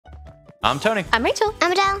I'm Tony. I'm Rachel.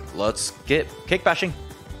 I'm Adele. Let's get cake bashing.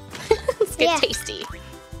 Let's get Yeah. tasty.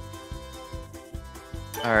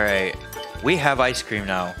 All right. We have ice cream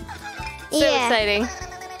now. So exciting.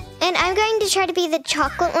 And I'm going to try to be the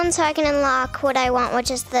chocolate one so I can unlock what I want,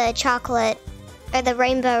 which is the chocolate or the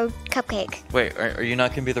rainbow cupcake. Wait, are you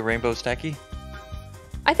not going to be the rainbow stacky?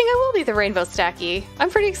 I think I will be the rainbow stacky.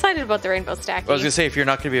 I'm pretty excited about the rainbow stacky. I was going to say, if you're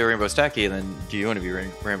not going to be a rainbow stacky, then do you want to be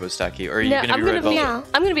rainbow stacky? Or are you No, going to I'm be gonna red be. velvet?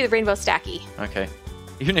 I'm gonna be the rainbow stacky. Okay.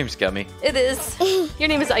 Your name's Gummy. It is. Your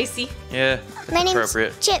name is Icy. Yeah, that's My name's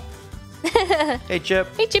appropriate. Chip. Hey, Chip.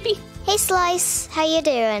 Hey, Chippy. Hey, Slice. How you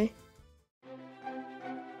doing?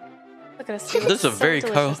 Look at us. This is a very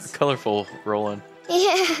delicious. colorful roll-in.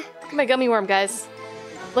 Yeah. My gummy worm, guys.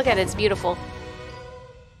 Look at it. It's beautiful.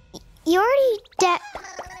 You already Yeah,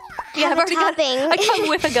 I've have a already got. topping. I come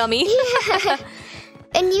with a gummy.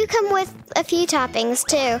 And you come with a few toppings,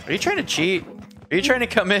 too. Are you trying to cheat? Are you trying to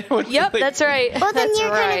come in with... Yep, like- that's right. Well, then That's you're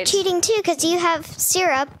kind right. of cheating, too, because you have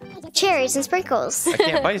syrup, cherries, and sprinkles. I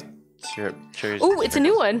can't buy syrup, cherries. Ooh, it's a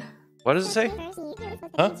new one. What does it say?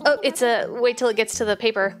 Huh? Oh, it's a. Wait till it gets to the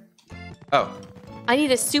paper. Oh. I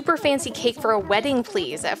need a super fancy cake for a wedding,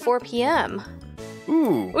 please, at 4 p.m.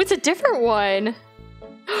 Ooh. Oh, it's a different one.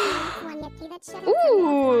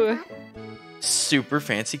 Ooh. Super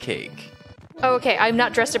fancy cake. Oh, okay, I'm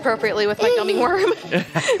not dressed appropriately with my gummy worm.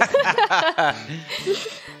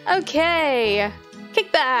 Okay.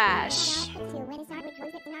 Cake bash.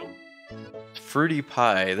 Fruity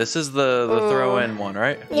pie. This is the Ooh. throw-in one,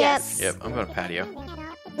 right? Yes. Yep, I'm going to patio.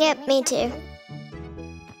 Yep, me too.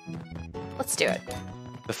 Let's do it.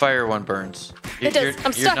 The fire one burns. It does.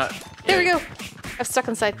 I'm stuck. There we go. I'm stuck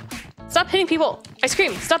inside. Stop hitting people. Ice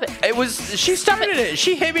cream. Stop it. It was... She started it.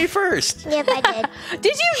 She hit me first. Yep, I did.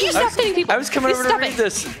 Did you? You stop hitting people. I was coming You over to stop read it.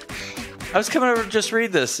 this. I was coming over to just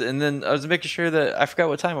read this, and then I was making sure that I forgot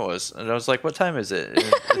what time it was. And I was like, what time is it? And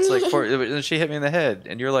it's like 4... And she hit me in the head.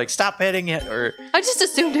 And you're like, stop hitting it. Or... I just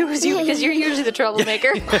assumed it was you because you're usually the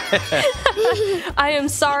troublemaker. I am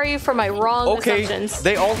sorry for my wrong assumptions.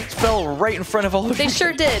 They all fell right in front of all of They you.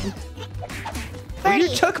 sure did. Well, you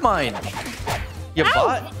Birdie. took mine. You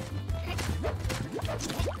bought?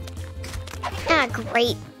 Ah,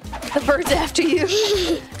 great. The bird's after you.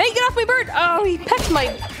 Hey, get off my bird! Oh, he pecked my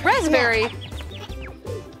raspberry.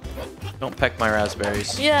 Don't peck my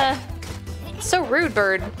raspberries. Yeah. So rude,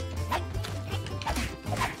 bird.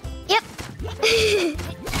 Yep.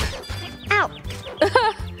 Ow.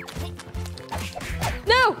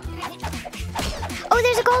 No! Oh,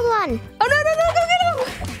 there's a gold one. Oh, no, no, no, go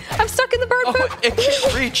get him! I'm stuck in the bird Oh, poop. it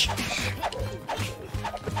can't reach.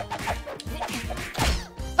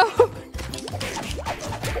 Oh,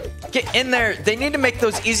 Get in there. They need to make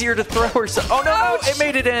those easier to throw or so. Oh, no, Ouch. no. It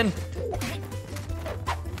made it in.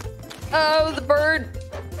 oh, the bird.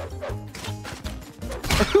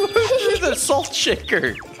 The salt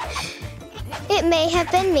shaker. It may have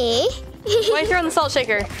been me. Why throw in the salt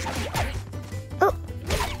shaker? Oh,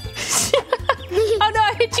 Oh, no,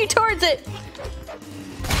 I hit you towards it.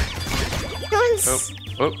 once. Oh,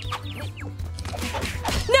 oh.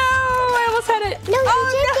 No, I almost had it. No, you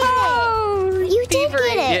oh, did no. get it. You did Thievery.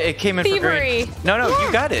 get Yeah, it. it came in for Thievery. green. No, Yeah.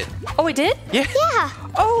 you got it. Oh, I did? Yeah. Yeah.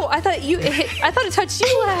 Oh, I thought I thought it touched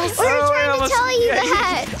you last. We were Oh, I trying to almost- tell you yeah,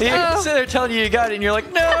 that. Yeah, Oh. so they're telling you got it, and you're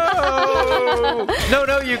like, no,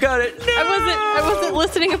 no, you got it. No. I wasn't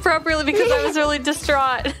listening appropriately because I was really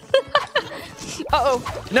distraught. Uh-oh.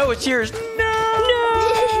 No, it's yours. No.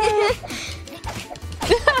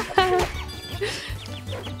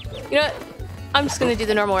 You know what? I'm just gonna do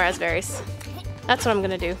the normal raspberries. That's what I'm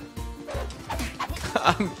gonna do.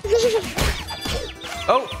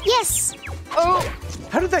 Oh, Yes. Oh,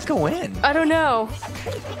 how did that go in? I don't know.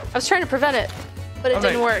 I was trying to prevent it, but it All right.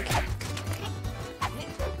 didn't work.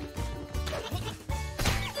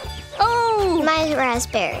 Oh, My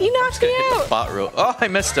raspberry. you knocked me Hit the out. spot roll. Oh, I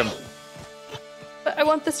missed him. But I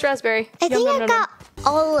want this raspberry. I Yum, think yum, I yum, got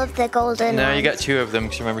all of the golden No, ones. you got two of them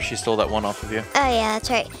because remember she stole that one off of you. Oh, yeah, that's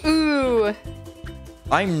right. yum. Ooh.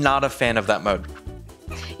 I'm not a fan of that mode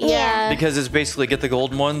Yeah. because it's basically get the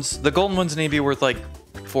golden ones. The golden ones need to be worth like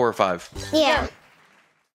 4 or 5. Yeah.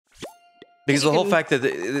 Because You the whole can- fact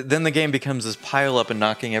that then the game becomes this pile up and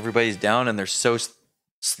knocking everybody's down, and they're so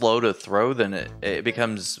slow to throw, then it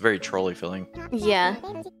becomes very trolly feeling. Yeah.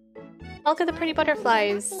 Look at the pretty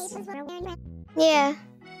butterflies. Yeah.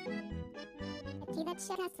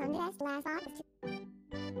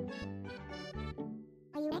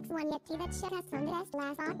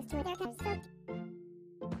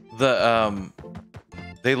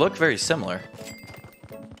 They look very similar.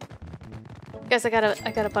 Guys, I got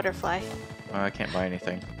a butterfly. Oh, I can't buy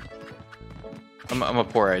anything. I'm a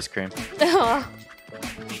poor ice cream. Aw.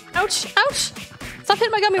 Ouch! Ouch! Stop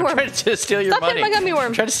hitting my gummy I'm worm. trying to steal your Stop money. hitting my gummy worm.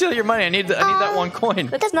 I'm trying to steal your money. I need that 1 coin.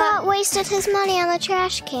 The bot wasted his money on the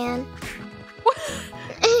trash can. What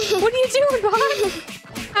are you doing, Bot?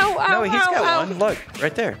 Ow, ow, No, he's ow, got ow. one. Look,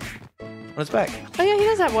 right there. On his back. Oh yeah, he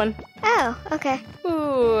does have one. Oh, okay.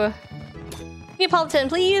 Ooh. Neapolitan,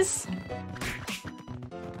 please.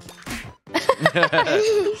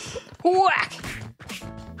 Whack!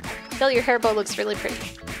 Bill, your hair bow looks really pretty.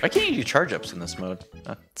 Why can't you do charge ups in this mode?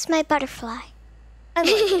 It's my butterfly. I like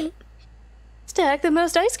it. Stack the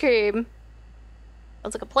most ice cream.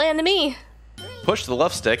 Sounds like a plan to me. Push the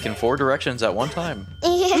left stick in 4 directions at one time.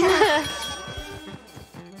 Yeah.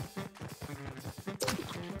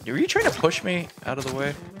 Were you trying to push me out of the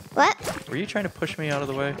way? What? Were you trying to push me out of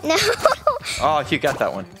the way? No. Oh, you got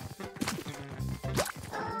that one.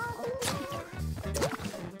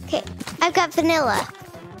 Okay, I've got vanilla.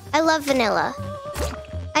 I love vanilla.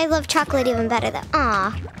 I love chocolate even better though.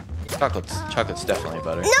 Aw. Chocolate's definitely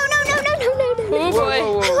better. No. Oh boy.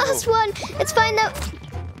 Whoa, whoa, I whoa. lost one. It's fine though.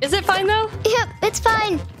 Is it fine though? Yep, it's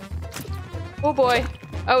fine. Oh boy.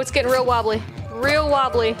 Oh, it's getting real wobbly. Real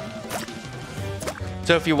wobbly.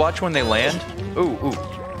 So if you watch when they land, ooh,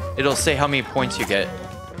 it'll say how many points you get.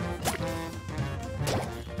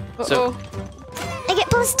 Uh-oh. So- I get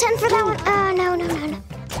plus 10 for that one. Oh, no.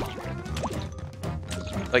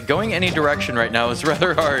 Like going any direction right now is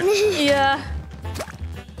rather hard. Yeah.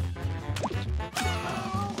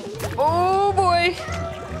 Oh boy.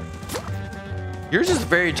 Yours is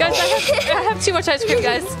very Guys, tall. I have too much ice cream,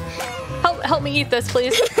 guys. Help me eat this,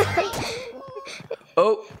 please.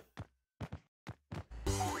 Oh,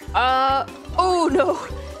 Oh no.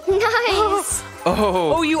 Nice.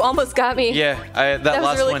 Oh, you almost got me. yeah. That was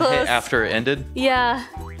last really one close. hit after it ended. Yeah.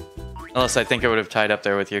 Unless I think I would have tied up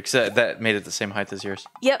there with you, because that made it the same height as yours.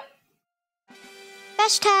 Yep.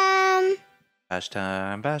 Bash time. Bash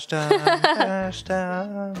time, bash time, bash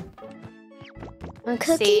time. Let's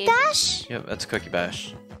Cookie see. bash? Yep, that's Cookie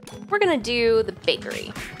Bash. We're gonna do the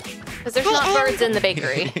bakery. Because there's Hey, not Em. birds in the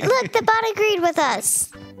bakery. Look, the bot agreed with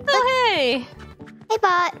us. Oh hey! Hey,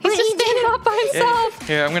 bot. He's what just are you standing doing? up by himself.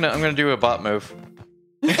 Here, I'm gonna do a bot move.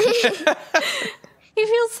 He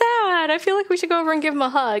feels sad. I feel like we should go over and give him a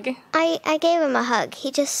hug. I gave him a hug. He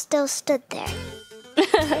just still stood there.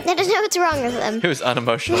 I don't know what's wrong with him. It was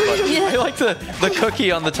unemotional. But I like the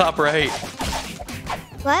cookie on the top right.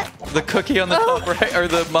 What? The cookie on the top right, or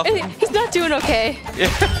the muffin. He's not doing okay.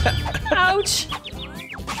 Ouch.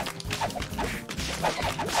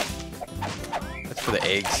 That's for the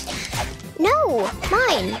eggs. No,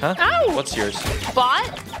 mine. Huh? Ow. What's yours?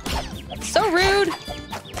 Bot? So rude.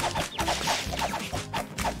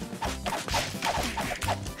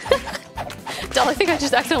 Del, I think I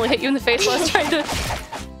just accidentally hit you in the face while I was trying to...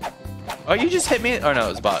 Oh, you just hit me? Oh no,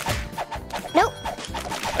 it was bot. Nope.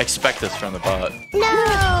 I expect this from the bot.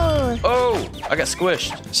 No. Oh, I got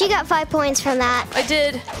squished. She got 5 points from that. I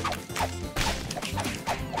did.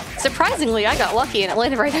 Surprisingly, I got lucky and it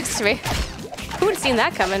landed right next to me. Who would have seen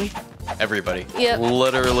that coming? Everybody. Yep.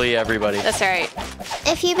 Literally everybody. That's alright.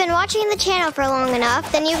 If you've been watching the channel for long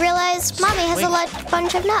enough, then you realize Mommy has a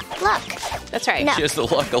bunch of luck. That's right. No. She has the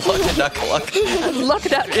luck, a duck, a luck. Luck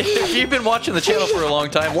that. If you've been watching the channel for a long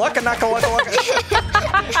time, luck, a duck, a luck, a luck.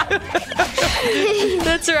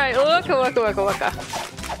 That's right. Waka waka waka waka.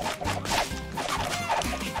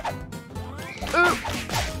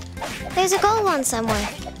 There's a gold one somewhere.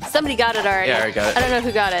 Somebody got it already. Yeah, I already got it. I don't know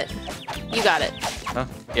who got it. You got it. Huh?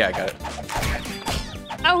 Yeah, I got it.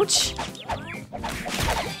 Ouch.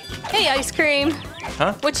 Hey, ice cream.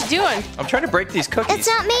 Huh? What you doing? I'm trying to break these cookies. It's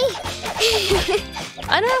not me.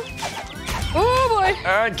 I know. Oh boy.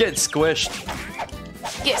 Get squished.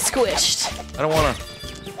 Get squished. I don't want to.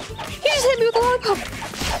 He just hit me with a lollipop.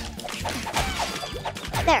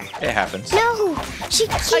 There. It happens. No. She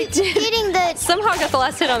keeps did. getting the. Somehow I got the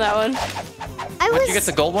last hit on that one. I was. Did you get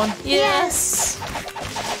the gold one? Yeah. Yes.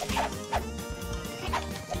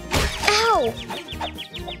 Ow.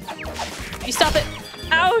 You stop it.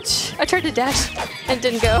 Ouch. I tried to dash and it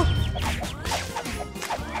didn't go.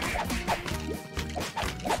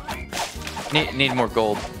 Need more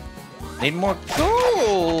gold. Need more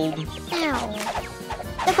gold. Ow.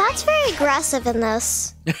 The bot's very aggressive in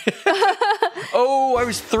this. Oh, I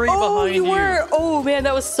was 3 Oh, behind you were. Oh man,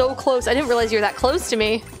 that was so close. I didn't realize you were that close to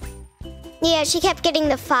me. Yeah, she kept getting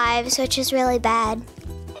the 5s, which is really bad.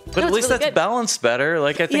 But No, at it's least really that's good. balanced better.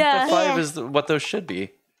 Like, I think Yeah. the 5 Yeah. is what those should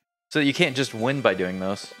be. So you can't just win by doing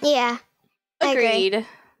those. Yeah. I agree. Agreed.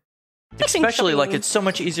 Especially, like, it's so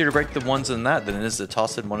much easier to break the ones in that than it is to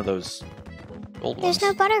toss in one of those gold ones. There's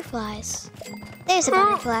no butterflies. There's a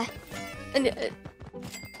butterfly. And,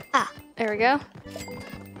 There we go.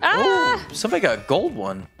 Ah! Ooh, somebody got a gold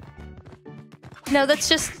one. No, that's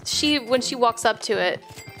just when she walks up to it.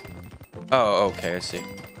 Oh, okay, I see.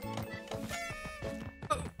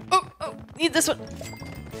 Oh, need this one.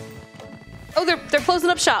 Oh, they're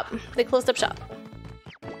closing up shop. They closed up shop.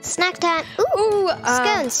 Snack time. Ooh, Ooh,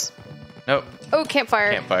 scones. Nope. Oh,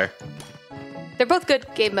 campfire. Campfire. They're both good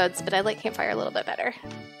game modes, but I like campfire a little bit better.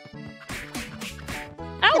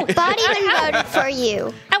 Ow! Body voted for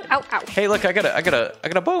you. Ow, ow, ow. Hey, look, I got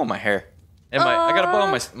a bow in my hair. And I got a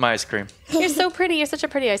bow in my ice cream. You're so pretty. You're such a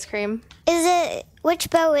pretty ice cream.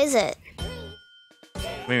 Which bow is it?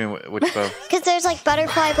 What do you mean, which bow? Because there's like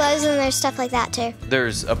butterfly bows and there's stuff like that too.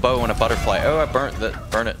 There's a bow and a butterfly. Oh, I burnt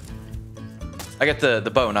it. I got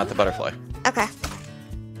the bow, not the butterfly. Okay.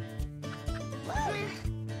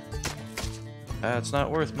 That's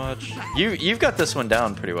not worth much. You've got this one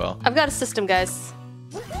down pretty well. I've got a system, guys.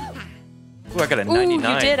 Ooh, I got a Ooh,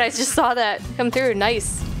 99. you did. I just saw that come through.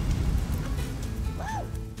 Nice.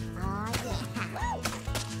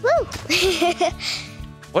 Woo!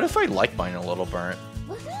 What if I like mine a little burnt?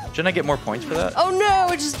 Shouldn't I get more points for that? Oh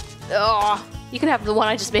no! It just. Oh, you can have the one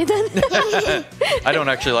I just made then. I don't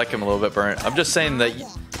actually like him a little bit burnt. I'm just saying that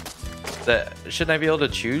shouldn't I be able to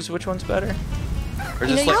choose which one's better? Or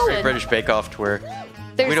just you like should. British Bake Off to where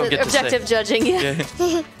There's we don't the get to say. objective judging. Yeah.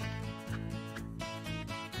 Yeah.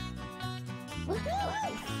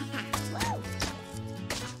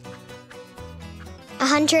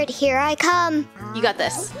 100, here I come. You got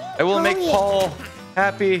this. I will make yeah. Paul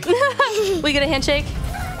happy. We get a handshake.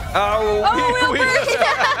 Oh,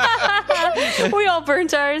 We all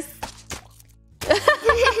burnt ours.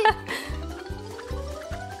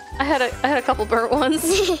 I had a couple burnt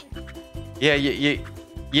ones. yeah, you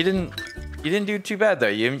didn't do too bad though.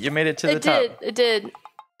 You made it to the top. It did. All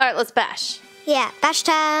right, let's bash. Yeah, bash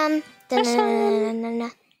time. Bash time. Da-na-na-na-na-na.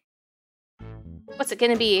 What's it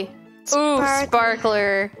gonna be? Sparkler. Ooh,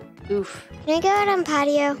 sparkler. Oof. Can we go out on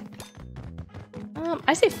patio?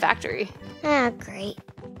 I say factory. Oh, great.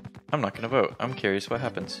 I'm not gonna vote. I'm curious what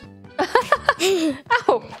happens. Ow!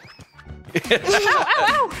 Ow!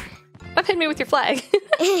 Ow! Stop hitting me with your flag.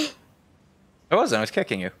 I wasn't. I was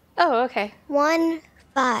kicking you. Oh, okay. 1,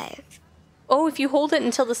 5. Oh, if you hold it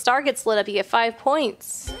until the star gets lit up, you get 5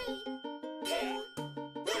 points.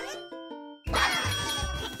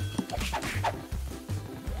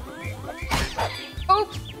 Oh,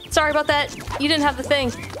 sorry about that. You didn't have the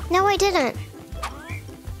thing. No, I didn't.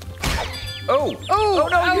 Oh! Oh,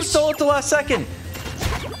 no! You ouch. stole it the last second.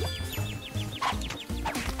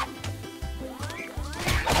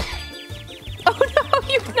 Oh no,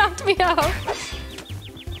 you knocked me out.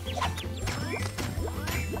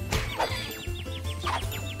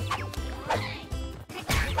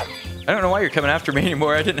 I don't know why you're coming after me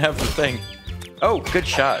anymore. I didn't have the thing. Oh, good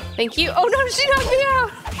shot. Thank you. Oh no, she knocked me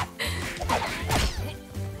out.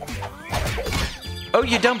 Oh,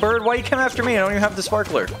 you dumb bird. Why you come after me? I don't even have the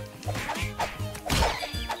sparkler.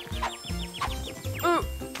 Ooh.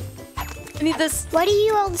 I need this. Why do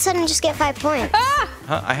you all of a sudden just get 5 points? Ah!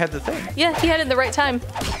 Huh? I had the thing. Yeah, he had it in the right time.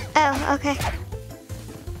 Oh, okay.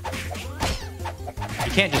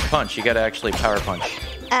 You can't just punch. You gotta actually power punch.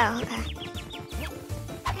 Oh, okay.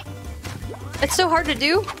 It's so hard to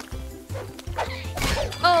do.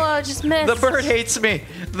 Oh, I just missed. The bird hates me.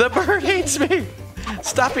 The bird hates me.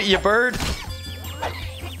 Stop it, you bird.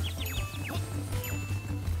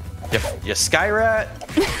 You sky rat.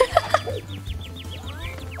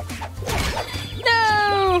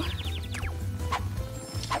 No!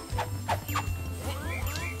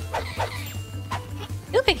 I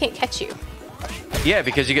feel like I can't catch you. Yeah,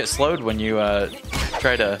 because you get slowed when you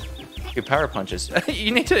try to do power punches.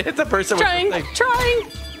 You need to hit the person Trying, with the thing.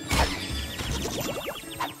 trying.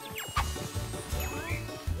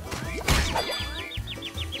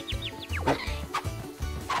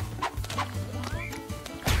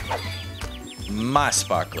 My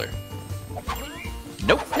sparkler.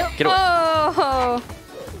 Nope. No. Get away. Oh,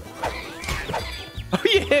 Oh,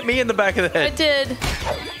 you hit me in the back of the I head. did.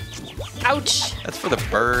 Ouch. That's for the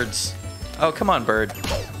birds. Oh, come on, bird.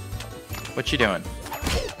 What you doing?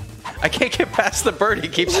 I can't get past the bird. He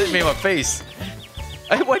keeps hitting me in my face.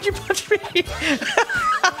 Why'd you punch me?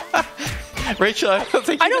 Rachel, I don't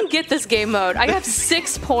think I don't get this game mode. I have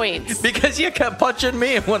 6 points. because you kept punching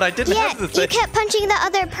me when I didn't Yeah, have the you thing. kept punching the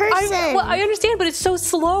other person. I understand, but it's so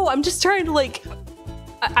slow. I'm just trying to like.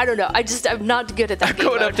 I don't know. I'm not good at that. I'm game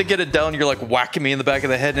going mode. up to get it down. You're like whacking me in the back of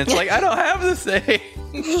the head, and it's like I don't have the thing.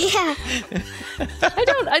 Yeah.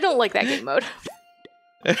 I don't like that game mode.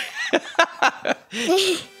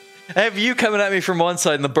 I have you coming at me from one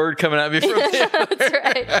side and the bird coming at me from the other. That's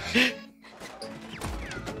right.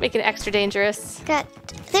 Make it extra dangerous.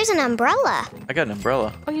 There's an umbrella. I got an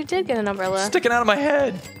umbrella. Oh, you did get an umbrella. Sticking out of my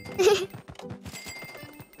head.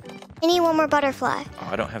 I need one more butterfly. Oh,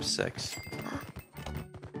 I don't have 6.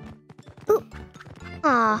 Ooh.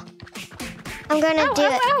 Aw. I'm gonna do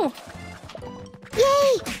it. Ow.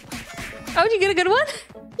 Yay! Oh, did you get a good one?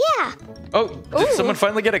 Yeah. Oh, did someone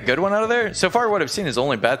finally get a good one out of there? So far, what I've seen is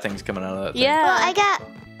only bad things coming out of that thing. Yeah. Well, I got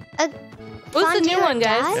a What's the new fondue one,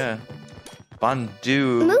 guys? die. Yeah.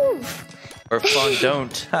 Fondue. Move. Or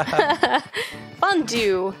fondant.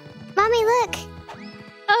 Fondue. Mommy, look.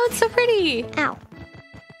 Oh, it's so pretty. Ow.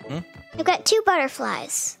 I've got 2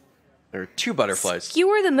 butterflies. There are 2 butterflies.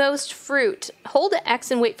 Skewer the most fruit. Hold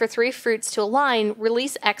X and wait for 3 fruits to align.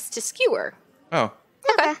 Release X to skewer. Oh,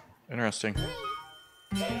 Okay. interesting.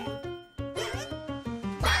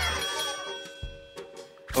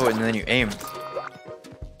 Oh, and then you aim.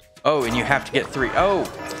 Oh, and you have to get 3. Oh!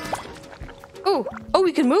 Oh,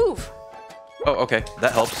 we can move. Oh, okay.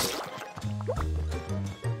 That helps.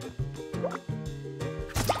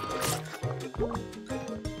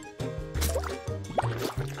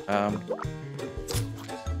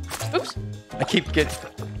 Oops. I keep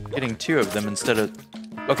getting 2 of them instead of...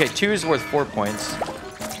 Okay, 2 is worth 4 points.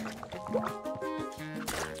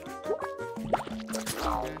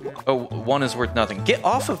 Oh, 1 is worth nothing. Get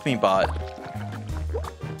off of me, bot!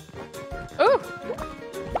 Oh,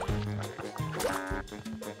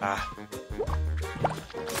 Ah.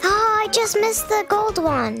 Oh, I just missed the gold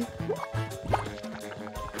one.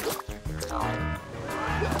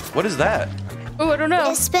 What is that? oh, I don't know.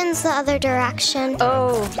 It spins the other direction.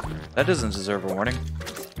 Oh. That doesn't deserve a warning.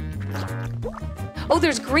 Oh,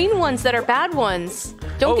 there's green ones that are bad ones.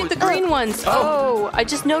 Don't Oh, get the green ones. Oh. Oh, I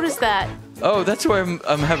just noticed that. Oh, that's where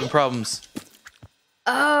I'm having problems.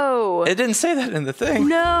 Oh. It didn't say that in the thing.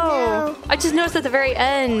 No. I just noticed at the very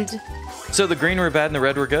end. So the green were bad and the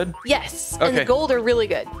red were good? Yes. And the Okay. gold are really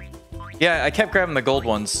good. Yeah, I kept grabbing the gold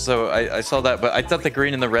ones, so I saw that, but I thought the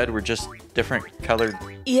green and the red were just different colored.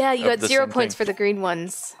 Yeah, you Of got the 0 same points thing. for the green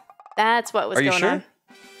ones. That's what was Are you going sure? on.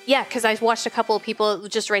 Yeah, because I watched a couple of people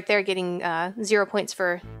just right there getting 0 points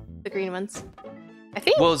for the green ones. I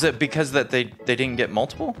think. Well, is it because that they didn't get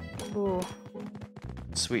multiple? Ooh.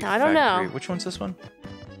 Sweet. I don't Factory. know. Which one's this one?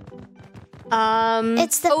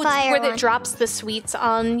 It's the it's fire where one. it drops the sweets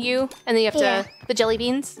on you, and then you have Yeah. to the jelly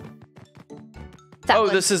beans. That Oh,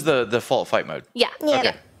 one. this is the default fight mode. Yeah. Yeah.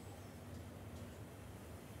 Okay.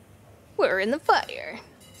 We're in the fire.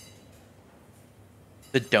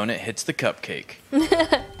 The donut hits the cupcake.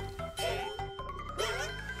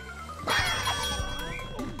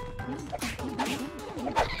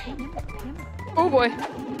 Oh boy.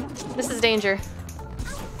 This is danger.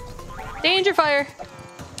 Danger fire.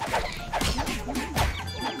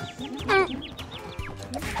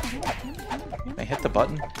 I hit the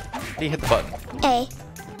button. How do you hit the button? A.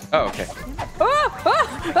 Oh, okay. Oh,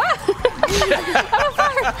 oh, oh. I'm on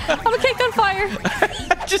fire. I'm a cake on fire.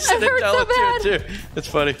 Just It hit hurt so L2 too. That's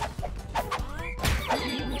funny.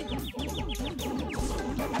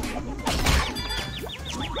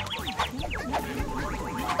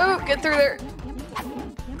 Oh, get through there.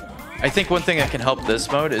 I think one thing that can help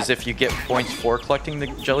this mode is if you get points for collecting the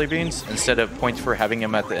jelly beans instead of points for having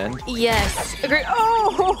them at the end. Yes. Agree.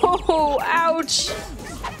 Oh, ouch.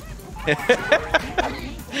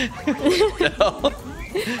 No.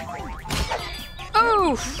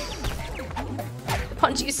 Oh.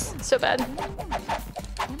 Punchies. So bad.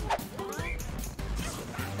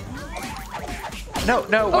 No,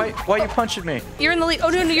 no, why you punching me? You're in the lead. Oh,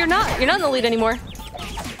 no, you're not. You're not in the lead anymore.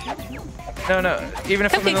 No, no. Even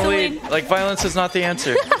if I'm in Cupcake's the the lead, lead. like violence is not the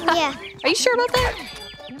answer. Yeah. Are you sure about that?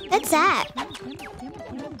 What's that?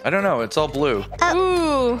 I don't know. It's all blue.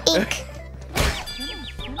 Ooh. Ink.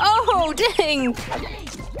 Oh, dang.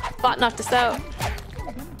 Bot knocked us out.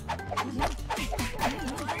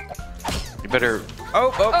 You better.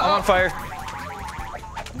 Oh, I'm on fire.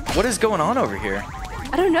 What is going on over here?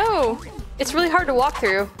 I don't know. It's really hard to walk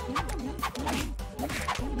through.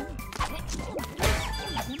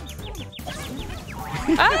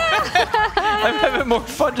 I'm having more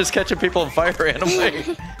fun just catching people on fire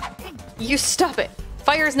randomly. You stop it.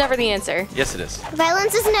 Fire is never the answer. Yes, it is.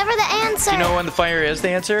 Violence is never the answer. You know when the fire is the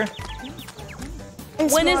answer?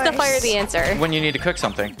 When is the fire the answer? When you need to cook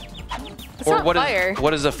something. It's not what is- fire.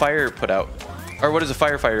 what does a fire put out? Or what does a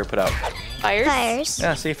firefighter put out? Fires? Fires.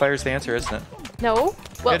 Yeah, see, fire's the answer, isn't it? No.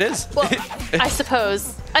 Well, It is. Well, I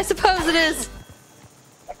suppose. I suppose it is.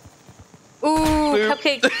 Ooh, Boop.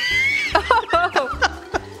 cupcake.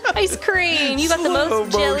 Oh, ice cream. You got the most Slow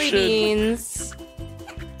jelly motion. beans.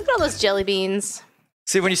 Look at all those jelly beans.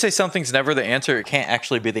 See, when you say something's never the answer, it can't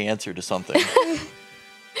actually be the answer to something.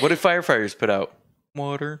 What do firefighters put out?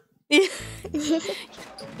 Water. You're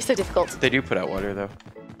so difficult. They do put out water though,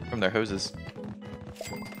 from their hoses.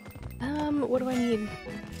 What do I need?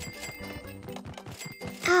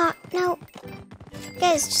 Oh, no.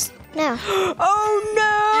 Guys, just no.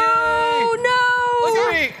 Oh no! Look No!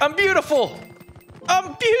 at me! I'm beautiful!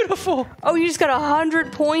 I'm beautiful! Oh, you just got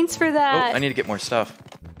 100 points for Oh, that. I need to get more stuff.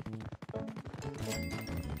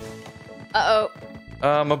 Uh-oh.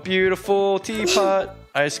 A beautiful teapot,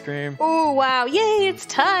 ice cream. Oh, wow. Yay, it's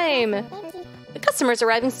time. The customer's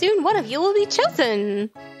arriving soon. One of you will be chosen.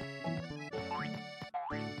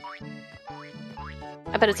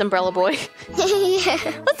 I bet it's Umbrella Boy. Yeah.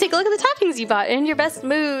 Let's take a look at the toppings you bought and your best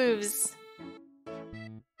moves.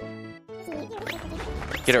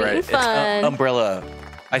 Get it right. It's fun. Umbrella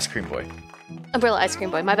Ice Cream Boy. Umbrella Ice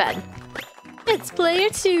Cream Boy, my bad. It's player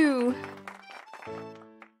 2.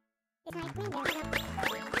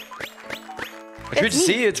 It's good to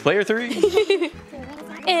see you. It's player 3.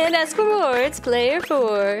 And as for more, it's player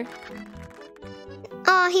 4.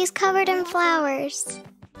 Oh, he's covered in flowers.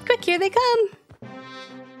 Quick, here they come.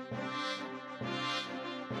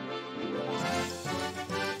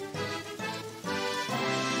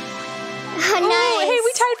 Oh, nice. Oh, hey,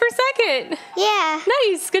 we tied for second. Yeah,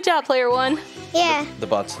 Nice. Good job, player 1. yeah. The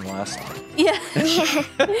bot's in last. Yeah. Yeah.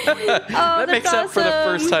 Oh, That makes up for the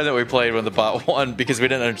first awesome. time that we played when the bot won because we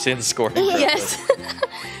didn't understand the scoring. Yes.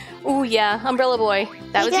 Oh, yeah. Umbrella Boy.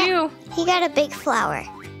 That was you. He got a big flower,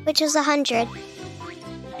 which was 100.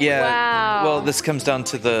 Yeah. Wow. Well, this comes down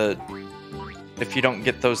to the if you don't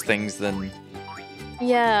get those things, then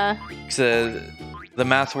Yeah. the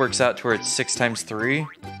math works out to where it's 6 times 3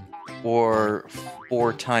 or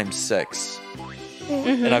 4 times 6.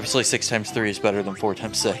 Mhm. And obviously 6 times 3 is better than 4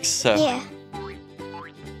 times 6. So Yeah.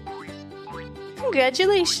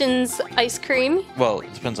 Congratulations, Ice Cream. well,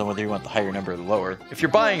 it depends on whether you want the higher number or the lower. If you're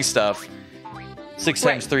buying stuff, 6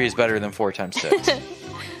 times Right. 3 is better than 4 times 6.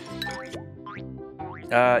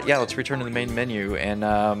 Yeah, let's return to the main menu, and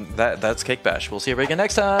that's Cake Bash. We'll see everybody again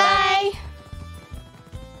next time. Bye.